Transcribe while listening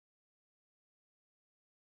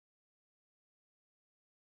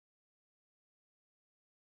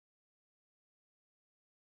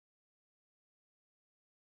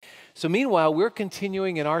So meanwhile, we're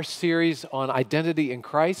continuing in our series on identity in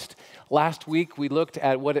Christ. Last week, we looked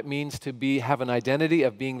at what it means to have an identity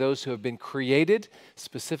of being those who have been created,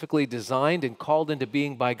 specifically designed and called into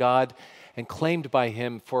being by God and claimed by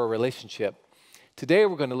Him for a relationship. Today,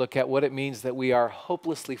 we're going to look at what it means that we are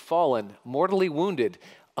hopelessly fallen, mortally wounded,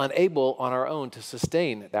 unable on our own to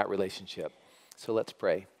sustain that relationship. So let's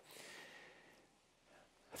pray.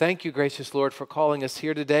 Thank you, gracious Lord, for calling us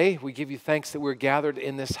here today. We give you thanks that we're gathered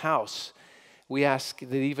in this house. We ask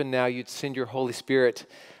that even now you'd send your Holy Spirit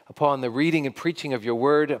upon the reading and preaching of your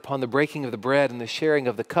word, upon the breaking of the bread and the sharing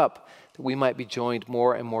of the cup, that we might be joined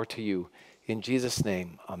more and more to you. In Jesus'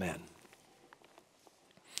 name, amen.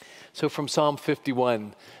 So from Psalm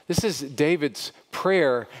 51, this is David's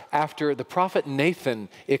prayer after the prophet Nathan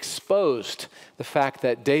exposed the fact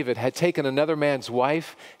that David had taken another man's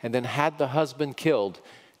wife and then had the husband killed.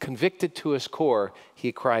 Convicted to his core,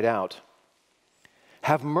 he cried out,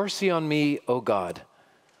 "Have mercy on me, O God,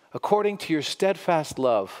 according to your steadfast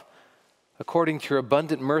love, according to your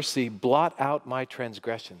abundant mercy, blot out my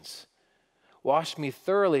transgressions. Wash me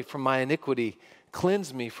thoroughly from my iniquity,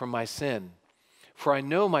 cleanse me from my sin. For I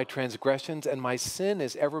know my transgressions, and my sin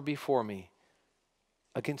is ever before me.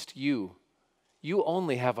 Against you, you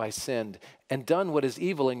only have I sinned, and done what is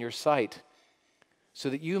evil in your sight, so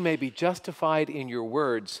that you may be justified in your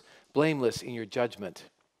words, blameless in your judgment.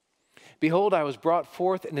 Behold, I was brought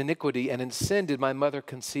forth in iniquity, and in sin did my mother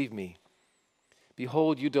conceive me.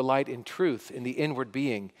 Behold, you delight in truth in the inward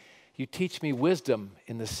being. You teach me wisdom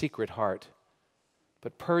in the secret heart.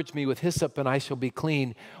 But purge me with hyssop, and I shall be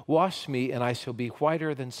clean. Wash me, and I shall be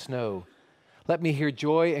whiter than snow. Let me hear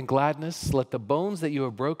joy and gladness. Let the bones that you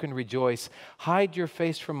have broken rejoice. Hide your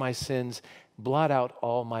face from my sins. Blot out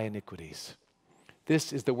all my iniquities."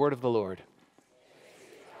 This is the word of the Lord.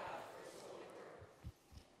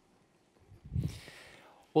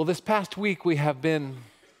 Well, this past week we have been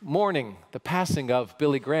mourning the passing of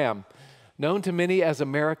Billy Graham. Known to many as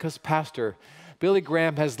America's pastor, Billy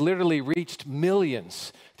Graham has literally reached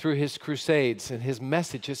millions through his crusades and his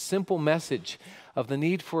message, his simple message of the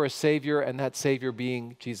need for a Savior, and that Savior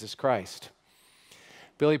being Jesus Christ.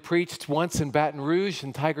 Billy preached once in Baton Rouge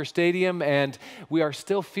in Tiger Stadium, and we are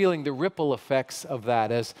still feeling the ripple effects of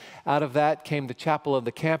that, as out of that came the chapel of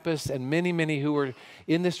the campus, and many, many who were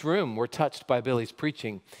in this room were touched by Billy's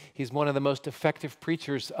preaching. He's one of the most effective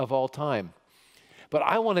preachers of all time. But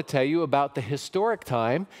I want to tell you about the historic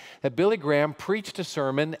time that Billy Graham preached a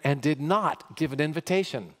sermon and did not give an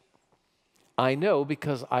invitation. I know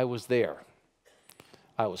because I was there.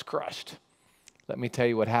 I was crushed. Let me tell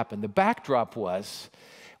you what happened. The backdrop was,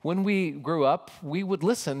 when we grew up, we would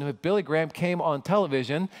listen. If Billy Graham came on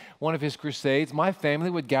television, one of his crusades, my family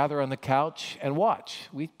would gather on the couch and watch.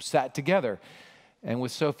 We sat together. And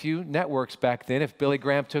with so few networks back then, if Billy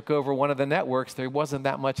Graham took over one of the networks, there wasn't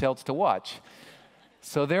that much else to watch.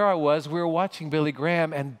 So there I was, we were watching Billy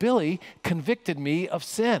Graham, and Billy convicted me of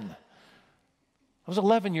sin. I was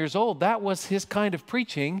 11 years old. That was his kind of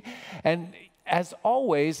preaching. And as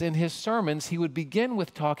always, in his sermons, he would begin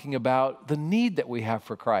with talking about the need that we have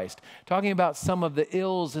for Christ, talking about some of the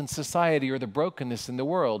ills in society or the brokenness in the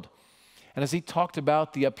world. And as he talked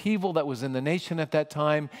about the upheaval that was in the nation at that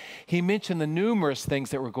time, he mentioned the numerous things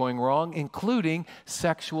that were going wrong, including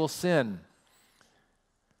sexual sin.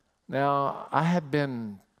 Now, I had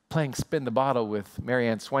been playing spin the bottle with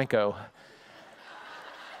Marianne Swanko,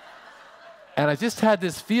 and I just had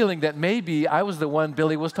this feeling that maybe I was the one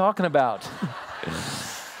Billy was talking about.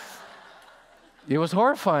 It was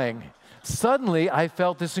horrifying. Suddenly, I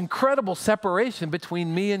felt this incredible separation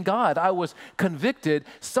between me and God. I was convicted.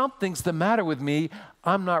 Something's the matter with me.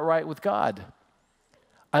 I'm not right with God.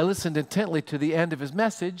 I listened intently to the end of his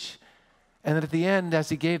message, and then at the end, as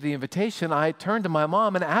he gave the invitation, I turned to my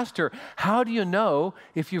mom and asked her, "How do you know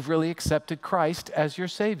if you've really accepted Christ as your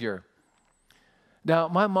Savior?" Now,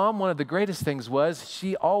 my mom, one of the greatest things was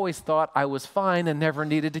she always thought I was fine and never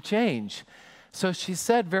needed to change. So she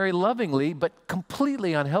said very lovingly, but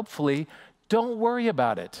completely unhelpfully, "Don't worry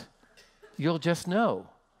about it. You'll just know."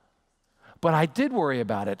 But I did worry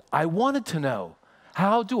about it. I wanted to know.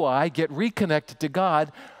 How do I get reconnected to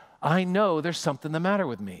God? I know there's something the matter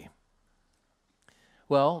with me.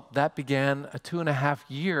 Well, that began a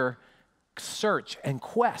 2.5-year search and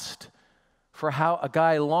quest for how a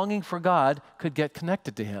guy longing for God could get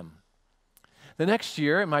connected to Him. The next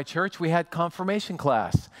year in my church, we had confirmation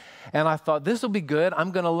class. And I thought, this will be good.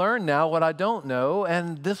 I'm going to learn now what I don't know,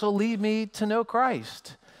 and this will lead me to know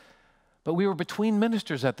Christ. But we were between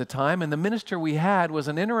ministers at the time, and the minister we had was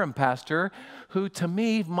an interim pastor who, to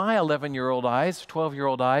me, my 11-year-old eyes,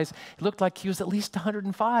 12-year-old eyes, looked like he was at least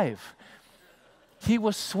 105. He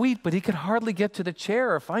was sweet, but he could hardly get to the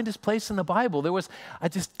chair or find his place in the Bible. I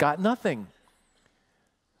just got nothing.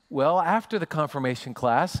 Well, after the confirmation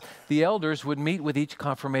class, the elders would meet with each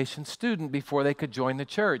confirmation student before they could join the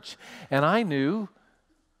church. And I knew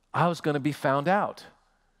I was going to be found out,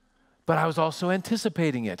 but I was also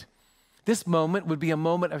anticipating it. This moment would be a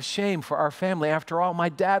moment of shame for our family. After all, my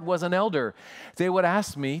dad was an elder. They would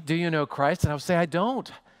ask me, "Do you know Christ?" And I would say, "I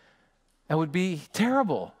don't." That would be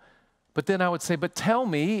terrible. But then I would say, "But tell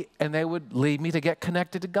me," and they would lead me to get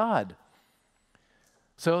connected to God.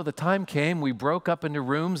 So the time came, we broke up into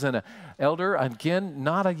rooms, and an elder, again,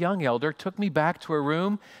 not a young elder, took me back to a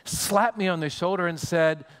room, slapped me on the shoulder and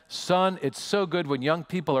said, "Son, it's so good when young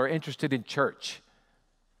people are interested in church."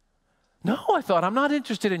 No, I thought, I'm not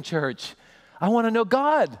interested in church. I want to know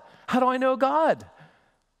God. How do I know God?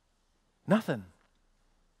 Nothing.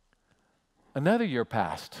 Another year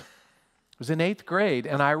passed. It was in 8th grade,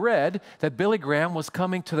 and I read that Billy Graham was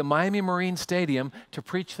coming to the Miami Marine Stadium to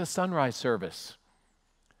preach the sunrise service.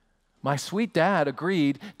 My sweet dad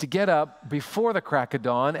agreed to get up before the crack of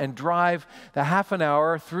dawn and drive the half an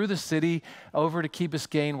hour through the city over to Key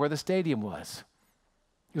Biscayne where the stadium was.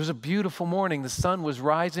 It was a beautiful morning. The sun was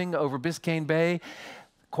rising over Biscayne Bay.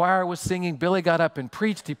 The choir was singing. Billy got up and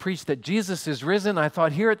preached. He preached that Jesus is risen. I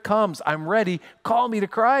thought, here it comes. I'm ready. Call me to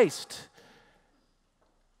Christ.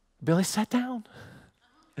 Billy sat down.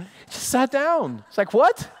 Just sat down. It's like,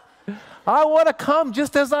 what? I want to come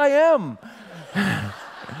just as I am.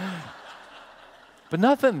 But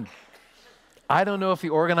nothing. I don't know if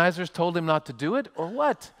the organizers told him not to do it or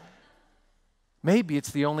what. Maybe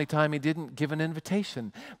it's the only time he didn't give an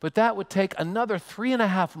invitation. But that would take another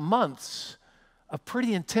 3.5 months of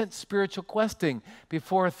pretty intense spiritual questing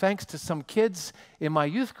before, thanks to some kids in my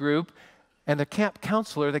youth group and a camp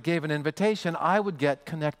counselor that gave an invitation, I would get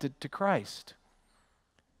connected to Christ.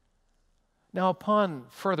 Now, upon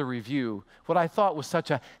further review, what I thought was such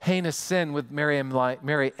a heinous sin with Mary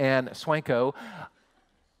Ann Swanko,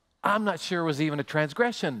 I'm not sure it was even a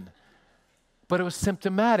transgression, but it was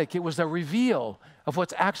symptomatic. It was a reveal of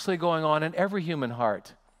what's actually going on in every human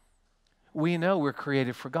heart. We know we're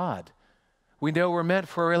created for God. We know we're meant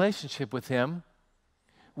for a relationship with Him.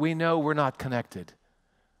 We know we're not connected.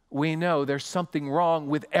 We know there's something wrong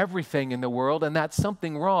with everything in the world, and that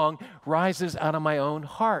something wrong rises out of my own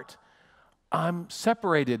heart. I'm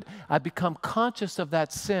separated. I become conscious of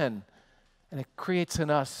that sin, and it creates in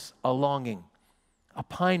us a longing, a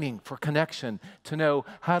pining for connection, to know,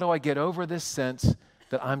 how do I get over this sense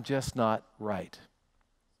that I'm just not right?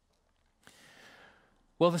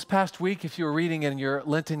 Well, this past week, if you were reading in your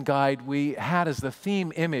Lenten guide, we had as the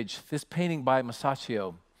theme image this painting by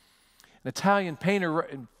Masaccio, an Italian painter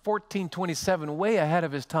in 1427, way ahead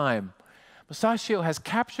of his time. Masaccio has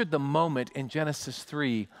captured the moment in Genesis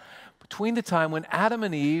 3 between the time when Adam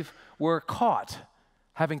and Eve were caught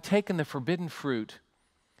having taken the forbidden fruit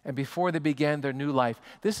and before they began their new life.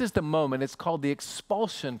 This is the moment, it's called the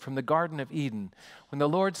expulsion from the Garden of Eden, when the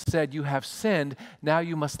Lord said, "You have sinned, now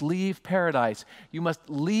you must leave paradise. You must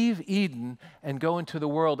leave Eden and go into the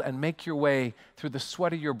world and make your way through the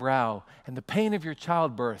sweat of your brow and the pain of your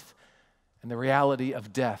childbirth and the reality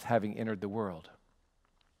of death having entered the world."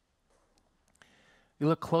 You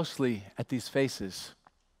look closely at these faces.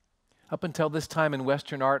 Up until this time in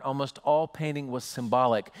Western art, almost all painting was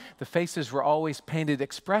symbolic. The faces were always painted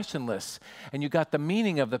expressionless, and you got the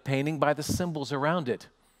meaning of the painting by the symbols around it.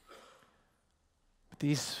 But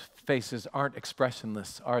these faces aren't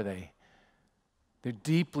expressionless, are they? They're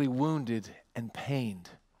deeply wounded and pained.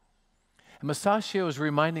 And Masaccio is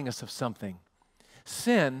reminding us of something.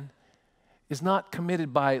 Sin is not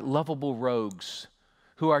committed by lovable rogues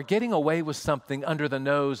who are getting away with something under the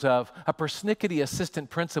nose of a persnickety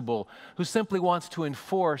assistant principal who simply wants to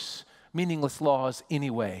enforce meaningless laws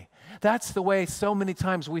anyway. That's the way so many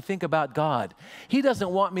times we think about God. He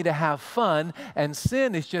doesn't want me to have fun, and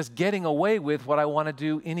sin is just getting away with what I want to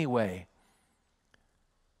do anyway.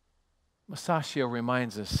 Masaccio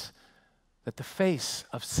reminds us that the face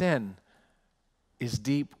of sin is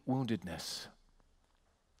deep woundedness.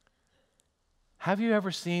 Have you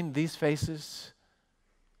ever seen these faces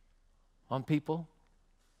on people?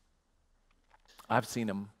 I've seen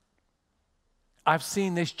them. I've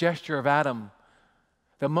seen this gesture of Adam,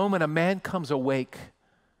 the moment a man comes awake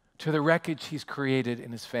to the wreckage he's created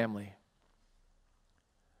in his family.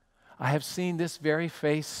 I have seen this very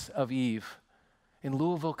face of Eve in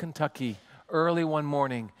Louisville, Kentucky, early one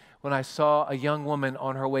morning when I saw a young woman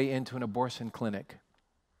on her way into an abortion clinic.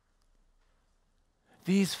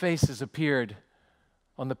 These faces appeared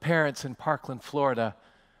on the parents in Parkland, Florida,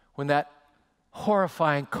 when that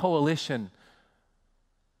horrifying coalition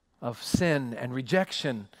of sin and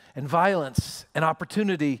rejection and violence and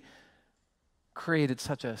opportunity created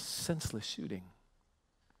such a senseless shooting.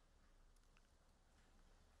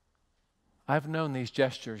 I've known these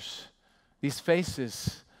gestures, these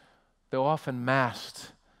faces, though often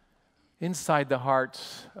masked, inside the heart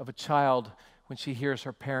of a child when she hears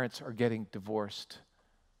her parents are getting divorced.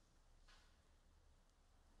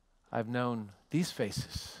 I've known these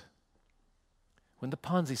faces when the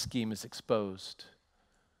Ponzi scheme is exposed,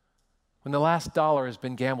 when the last dollar has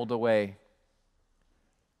been gambled away,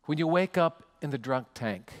 when you wake up in the drunk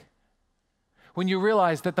tank, when you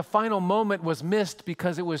realize that the final moment was missed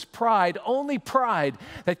because it was pride, only pride,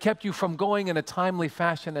 that kept you from going in a timely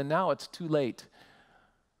fashion, and now it's too late.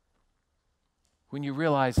 When you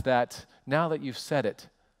realize that now that you've said it,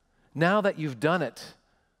 now that you've done it,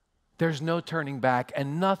 there's no turning back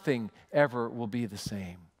and nothing ever will be the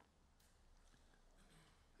same.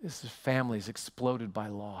 This is families exploded by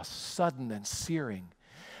loss, sudden and searing.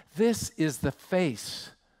 This is the face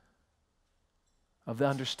of the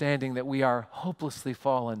understanding that we are hopelessly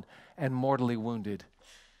fallen and mortally wounded.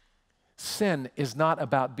 Sin is not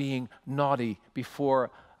about being naughty before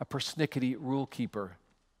a persnickety rule keeper.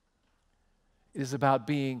 It is about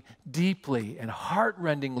being deeply and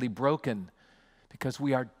heart-rendingly broken because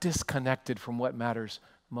we are disconnected from what matters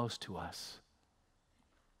most to us.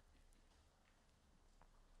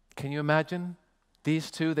 Can you imagine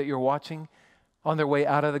these two that you're watching on their way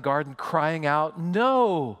out of the garden crying out,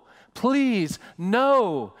 "No, please,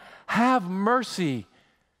 no, have mercy.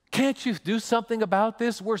 Can't you do something about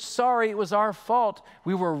this? We're sorry, it was our fault.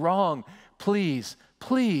 We were wrong. Please,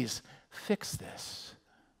 please fix this."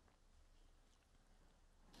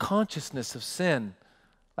 Consciousness of sin,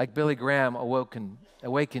 like Billy Graham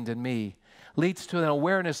awakened in me, leads to an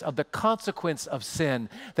awareness of the consequence of sin,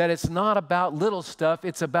 that it's not about little stuff,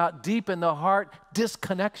 it's about deep in the heart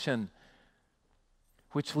disconnection,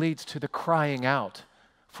 which leads to the crying out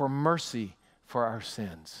for mercy for our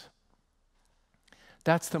sins.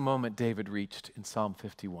 That's the moment David reached in Psalm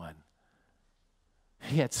 51.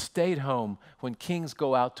 He had stayed home when kings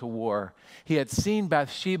go out to war. He had seen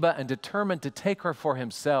Bathsheba and determined to take her for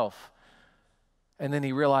himself. And then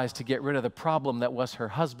he realized to get rid of the problem that was her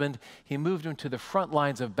husband, he moved him to the front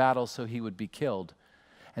lines of battle so he would be killed.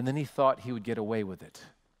 And then he thought he would get away with it.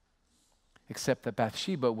 Except that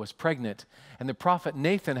Bathsheba was pregnant. And the prophet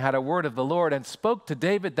Nathan had a word of the Lord and spoke to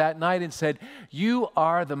David that night and said, "You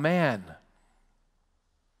are the man."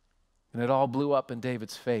 And it all blew up in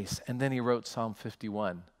David's face. And then he wrote Psalm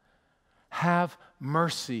 51. "Have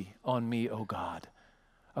mercy on me, O God,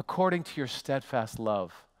 according to your steadfast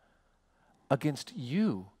love. Against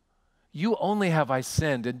you only have I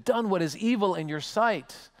sinned and done what is evil in your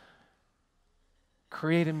sight.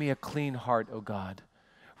 Create in me a clean heart, O God.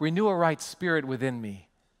 Renew a right spirit within me.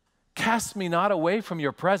 Cast me not away from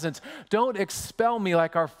your presence. Don't expel me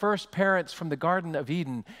like our first parents from the Garden of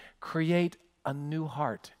Eden. Create a new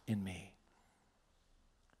heart in me."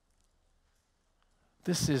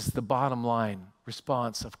 This is the bottom line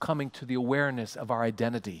response of coming to the awareness of our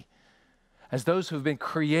identity as those who have been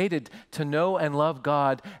created to know and love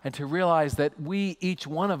God, and to realize that we, each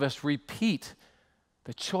one of us, repeat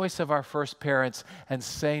the choice of our first parents and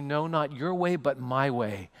say, "No, not your way, but my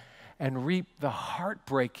way," and reap the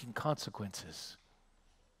heartbreaking consequences.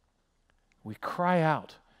 We cry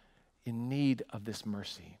out in need of this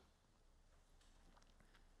mercy.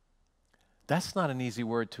 That's not an easy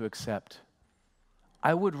word to accept.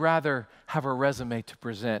 I would rather have a resume to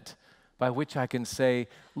present by which I can say,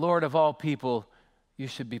 "Lord of all people, you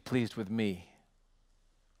should be pleased with me."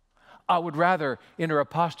 I would rather enter a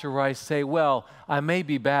posture where I say, "Well, I may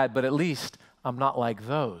be bad, but at least I'm not like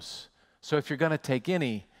those. So if you're going to take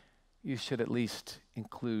any, you should at least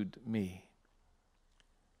include me."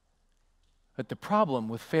 But the problem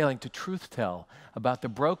with failing to truth tell about the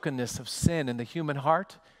brokenness of sin in the human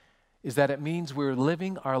heart is that it means we're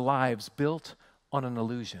living our lives built on an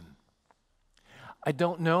illusion. I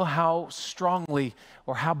don't know how strongly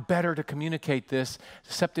or how better to communicate this,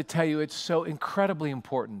 except to tell you it's so incredibly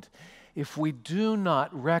important. If we do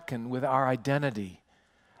not reckon with our identity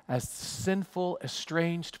as sinful,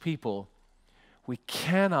 estranged people, we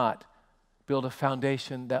cannot build a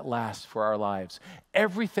foundation that lasts for our lives.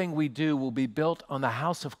 Everything we do will be built on the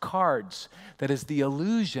house of cards that is the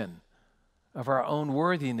illusion of our own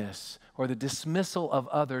worthiness or the dismissal of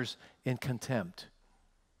others in contempt.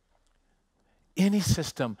 Any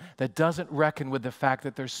system that doesn't reckon with the fact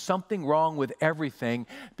that there's something wrong with everything,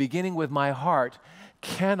 beginning with my heart,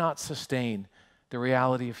 cannot sustain the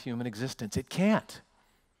reality of human existence. It can't.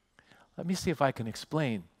 Let me see if I can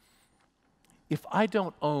explain. If I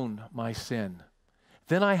don't own my sin,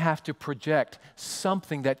 then I have to project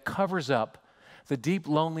something that covers up the deep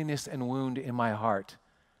loneliness and wound in my heart.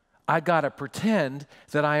 I got to pretend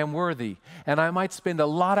that I am worthy, and I might spend a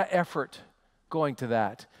lot of effort going to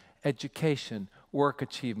that. Education, work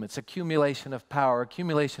achievements, accumulation of power,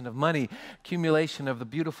 accumulation of money, accumulation of the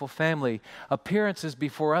beautiful family, appearances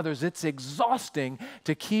before others. It's exhausting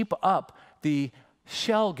to keep up the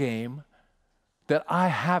shell game that I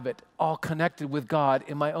have it all connected with God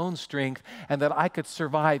in my own strength and that I could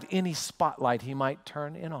survive any spotlight He might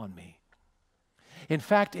turn in on me. In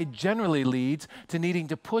fact, it generally leads to needing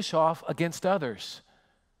to push off against others,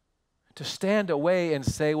 to stand away and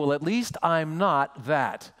say, well, at least I'm not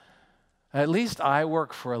that. At least I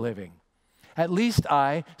work for a living. At least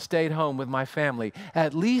I stayed home with my family.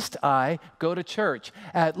 At least I go to church.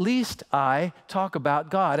 At least I talk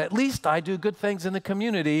about God. At least I do good things in the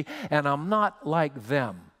community, and I'm not like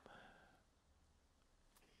them.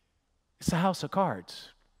 It's a house of cards.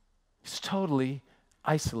 It's totally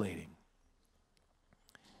isolating.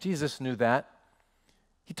 Jesus knew that.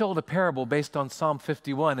 He told a parable based on Psalm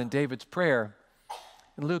 51 and David's prayer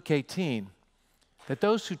in Luke 18, that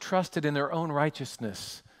those who trusted in their own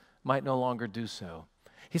righteousness might no longer do so.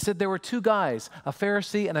 He said there were two guys, a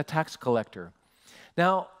Pharisee and a tax collector.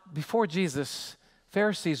 Now, before Jesus,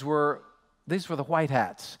 these were the white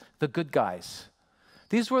hats, the good guys.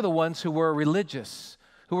 These were the ones who were religious,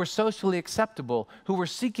 who were socially acceptable, who were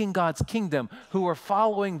seeking God's kingdom, who were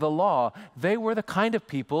following the law. They were the kind of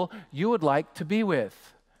people you would like to be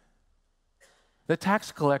with. The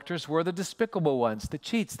tax collectors were the despicable ones, the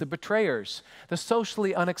cheats, the betrayers, the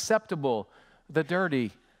socially unacceptable, the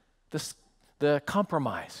dirty, the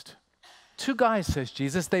compromised. Two guys, says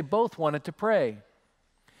Jesus, they both wanted to pray.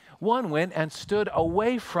 One went and stood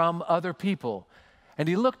away from other people, and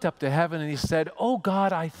he looked up to heaven and he said, "Oh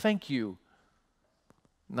God, I thank you,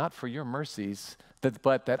 not for your mercies,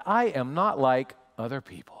 but that I am not like other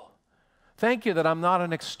people. Thank you that I'm not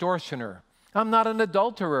an extortioner. I'm not an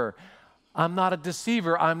adulterer. I'm not a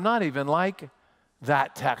deceiver. I'm not even like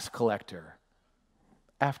that tax collector.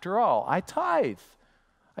 After all, I tithe.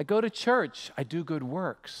 I go to church. I do good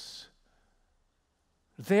works."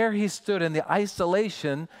 There he stood in the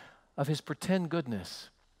isolation of his pretend goodness,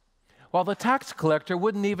 while the tax collector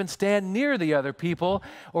wouldn't even stand near the other people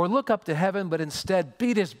or look up to heaven, but instead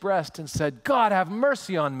beat his breast and said, "God, have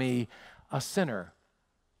mercy on me, a sinner."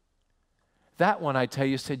 That one, I tell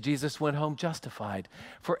you, said Jesus, went home justified.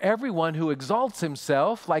 For everyone who exalts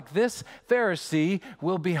himself like this Pharisee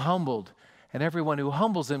will be humbled, and everyone who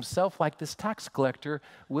humbles himself like this tax collector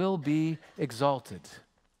will be exalted.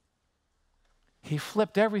 He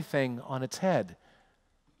flipped everything on its head.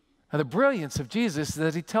 Now, the brilliance of Jesus is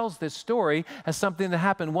that he tells this story as something that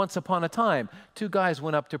happened once upon a time. Two guys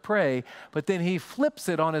went up to pray, but then he flips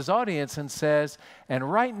it on his audience and says,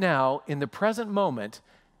 and right now, in the present moment,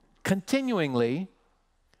 continuingly,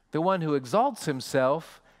 the one who exalts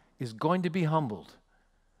himself is going to be humbled.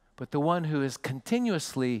 But the one who is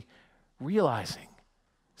continuously realizing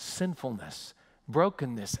sinfulness,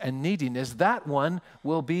 brokenness, and neediness, that one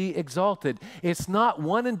will be exalted. It's not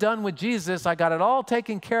one and done with Jesus. I got it all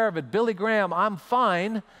taken care of at Billy Graham. I'm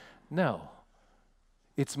fine. No.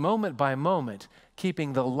 It's moment by moment,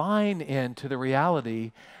 keeping the line in to the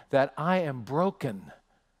reality that I am broken,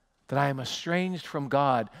 that I am estranged from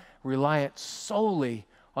God, reliant solely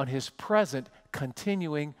on His present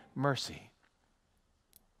continuing mercy.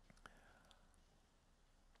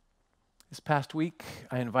 This past week,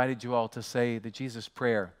 I invited you all to say the Jesus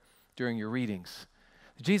prayer during your readings.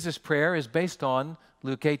 The Jesus prayer is based on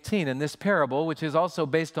Luke 18 and this parable, which is also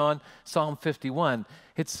based on Psalm 51.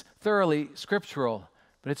 It's thoroughly scriptural,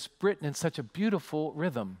 but it's written in such a beautiful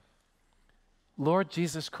rhythm. Lord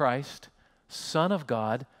Jesus Christ, Son of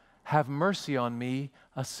God, have mercy on me,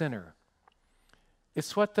 a sinner.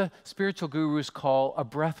 It's what the spiritual gurus call a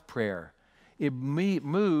breath prayer. It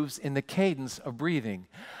moves in the cadence of breathing.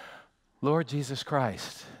 Lord Jesus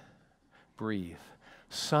Christ, breathe.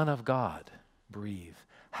 Son of God, breathe.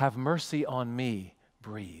 Have mercy on me,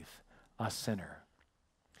 breathe, a sinner.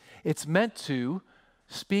 It's meant to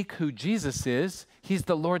speak who Jesus is. He's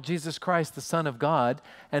the Lord Jesus Christ, the Son of God,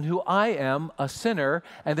 and who I am, a sinner,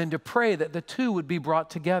 and then to pray that the two would be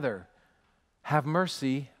brought together. Have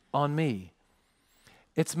mercy on me.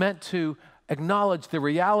 It's meant to acknowledge the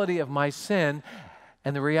reality of my sin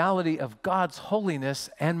and the reality of God's holiness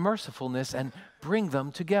and mercifulness and bring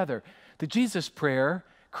them together. The Jesus prayer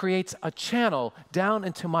creates a channel down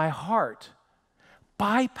into my heart,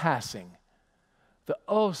 bypassing the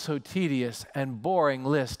oh so tedious and boring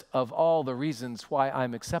list of all the reasons why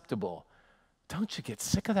I'm acceptable. Don't you get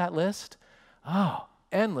sick of that list? Oh,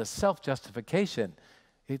 endless self-justification.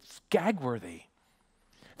 It's gag-worthy.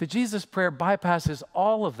 The Jesus prayer bypasses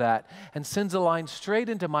all of that and sends a line straight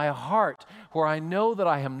into my heart where I know that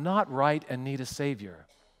I am not right and need a Savior.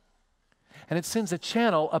 And it sends a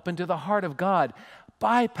channel up into the heart of God,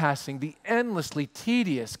 bypassing the endlessly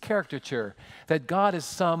tedious caricature that God is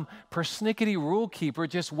some persnickety rule keeper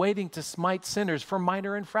just waiting to smite sinners for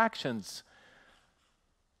minor infractions.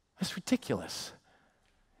 That's ridiculous.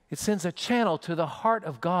 It sends a channel to the heart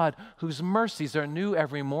of God whose mercies are new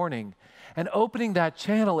every morning. And opening that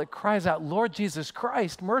channel, it cries out, Lord Jesus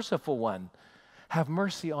Christ, merciful one, have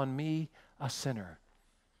mercy on me, a sinner.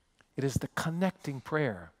 It is the connecting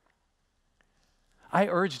prayer. I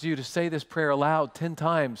urged you to say this prayer aloud 10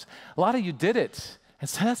 times. A lot of you did it, and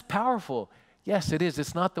so that's powerful. Yes, it is.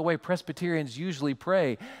 It's not the way Presbyterians usually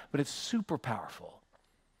pray, but it's super powerful.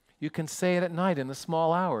 You can say it at night in the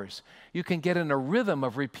small hours. You can get in a rhythm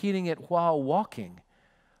of repeating it while walking.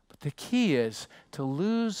 But the key is to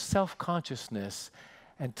lose self-consciousness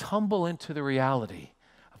and tumble into the reality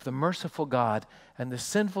of the merciful God and the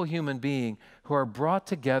sinful human being who are brought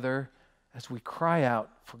together as we cry out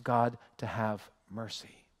for God to have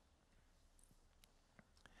mercy.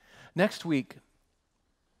 Next week,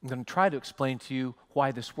 I'm going to try to explain to you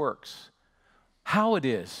why this works, how it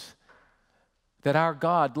is that our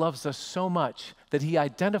God loves us so much that He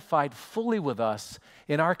identified fully with us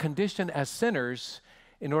in our condition as sinners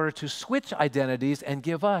in order to switch identities and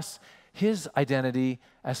give us His identity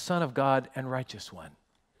as Son of God and Righteous One.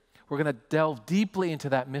 We're going to delve deeply into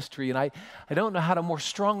that mystery, and I don't know how to more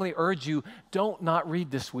strongly urge you, don't not read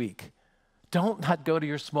this week. Don't not go to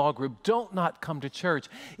your small group. Don't not come to church.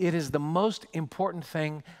 It is the most important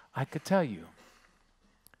thing I could tell you.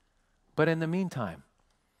 But in the meantime,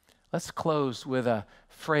 let's close with a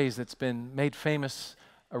phrase that's been made famous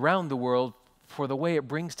around the world for the way it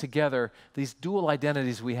brings together these dual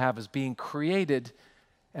identities we have as being created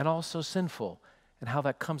and also sinful, and how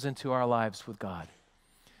that comes into our lives with God.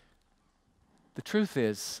 The truth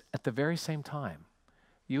is, at the very same time,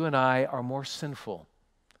 you and I are more sinful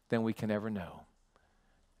than we can ever know.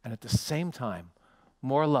 And at the same time,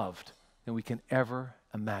 more loved than we can ever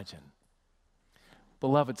imagine.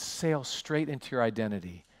 Beloved, sail straight into your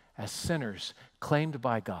identity as sinners claimed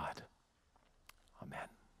by God. Amen.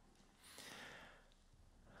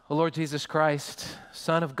 O Lord Jesus Christ,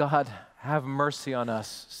 Son of God, have mercy on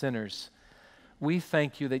us, sinners. We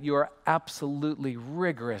thank you that you are absolutely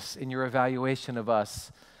rigorous in your evaluation of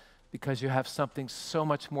us because you have something so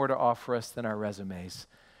much more to offer us than our resumes.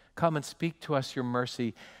 Come and speak to us your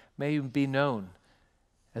mercy. May you be known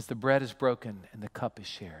as the bread is broken and the cup is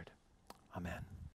shared. Amen.